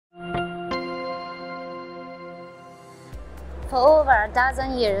For over a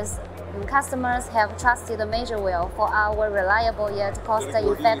dozen years, customers have trusted Magewell for our reliable yet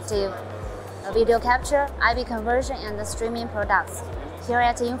cost-effective video capture, IP conversion, and streaming products. Here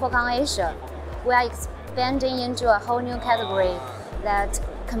at InfoComm Asia, we are expanding into a whole new category that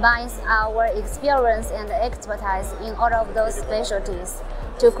combines our experience and expertise in all of those specialties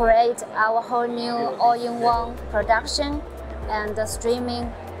to create our whole new all-in-one production and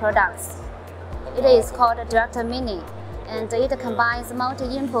streaming products. It is called Direct Mini, and it combines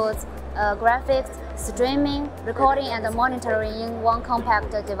multi-input graphics, streaming, recording, and monitoring in one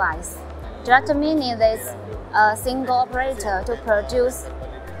compact device. Direct Mini is a single operator to produce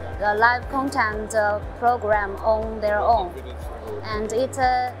the live content program on their own, and it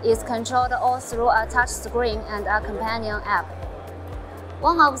is controlled all through a touch screen and a companion app.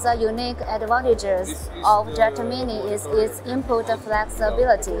 One of the unique advantages of Direct Mini is its input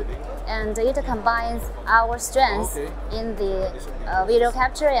flexibility, and it combines our strengths in the video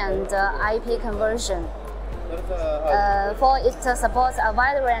capture and IP conversion. For it supports a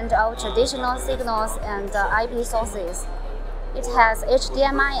wide range of traditional signals and IP sources. It has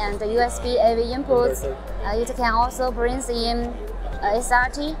HDMI and USB AV inputs. It can also bring in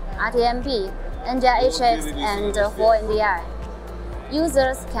SRT, RTMP, NDI-HX, and 4NDI.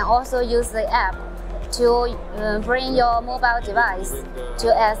 Users can also use the app to bring your mobile device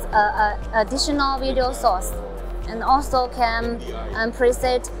to as an additional video source, and also can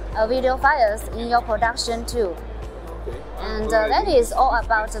preset video files in your production too. And that is all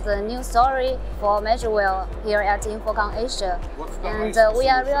about the new story for Magewell here at InfoComm Asia. And we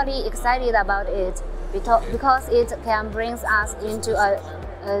are really excited about it because it can bring us into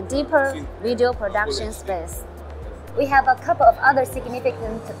a deeper video production space. We have a couple of other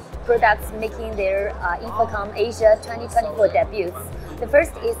significant products making their InfoComm Asia 2024 debuts. The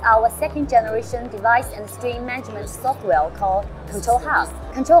first is our second generation device and stream management software called Control Hub.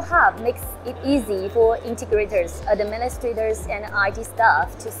 Control Hub makes it easy for integrators, administrators, and IT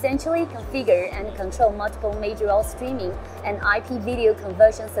staff to centrally configure and control multiple Magewell streaming and IP video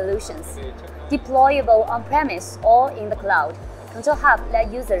conversion solutions. Deployable on-premise or in the cloud, Control Hub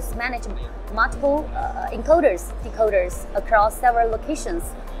lets users manage multiple encoders, decoders across several locations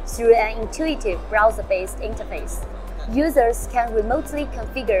through an intuitive browser-based interface. Users can remotely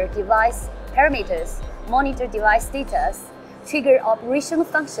configure device parameters, monitor device status, trigger operational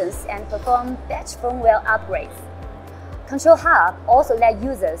functions, and perform batch firmware upgrades. Control Hub also lets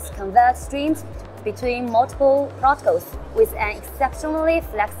users convert streams between multiple protocols with an exceptionally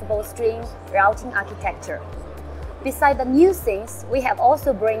flexible stream routing architecture. Besides the new things, we have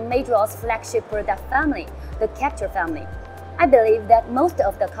also brought Magewell's flagship product family, the Capture family. I believe that most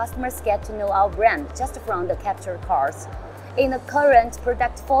of the customers get to know our brand just from the Capture cards. In the current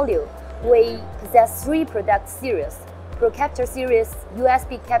product portfolio, we possess 3 product series: Pro Capture series,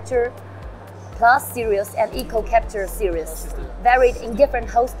 USB Capture Plus series, and Eco Capture series, varied in different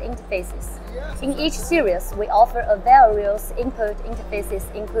host interfaces. In each series, we offer a various input interfaces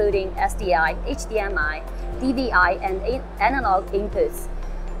including SDI, HDMI, DVI, and analog inputs,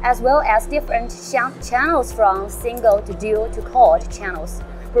 as well as different channels from single to dual to quad channels,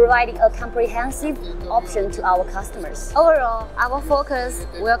 providing a comprehensive option to our customers. Overall, our focus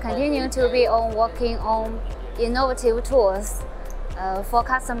will continue to be on working on innovative tools for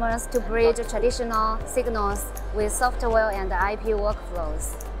customers to bridge traditional signals with software and IP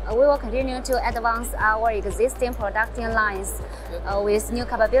workflows. We will continue to advance our existing production lines with new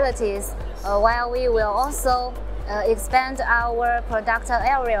capabilities, while we will also expand our product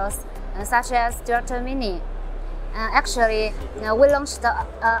areas such as Direct Mini. Actually, we launched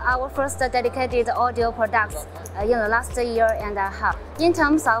our first dedicated audio products in the last year and a half. In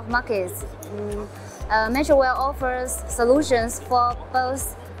terms of markets, Magewell offers solutions for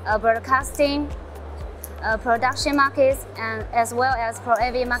both broadcasting, production markets, and as well as Pro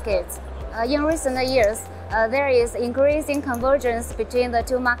AV markets. In recent years, there is increasing convergence between the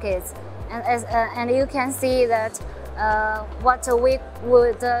two markets, and you can see that what we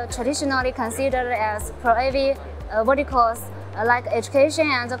would traditionally consider as Pro AV verticals like education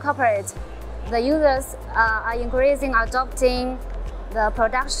and corporate, the users are increasing adopting the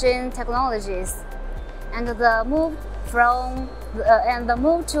production technologies, and the move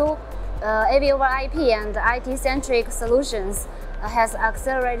to AV over IP and IT-centric solutions has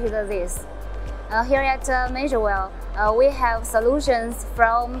accelerated this. Here at Magewell, we have solutions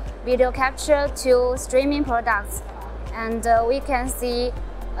from video capture to streaming products, and we can see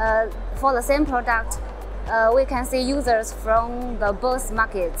for the same product, we can see users from both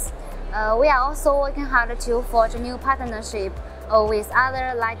markets. We are also working hard to forge new partnerships with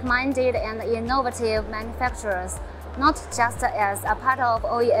other like-minded and innovative manufacturers not just as a part of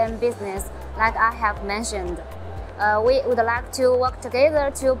OEM business like I have mentioned. We would like to work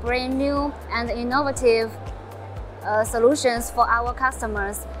together to bring new and innovative solutions for our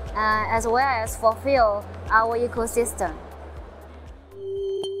customers, as well as fulfill our ecosystem.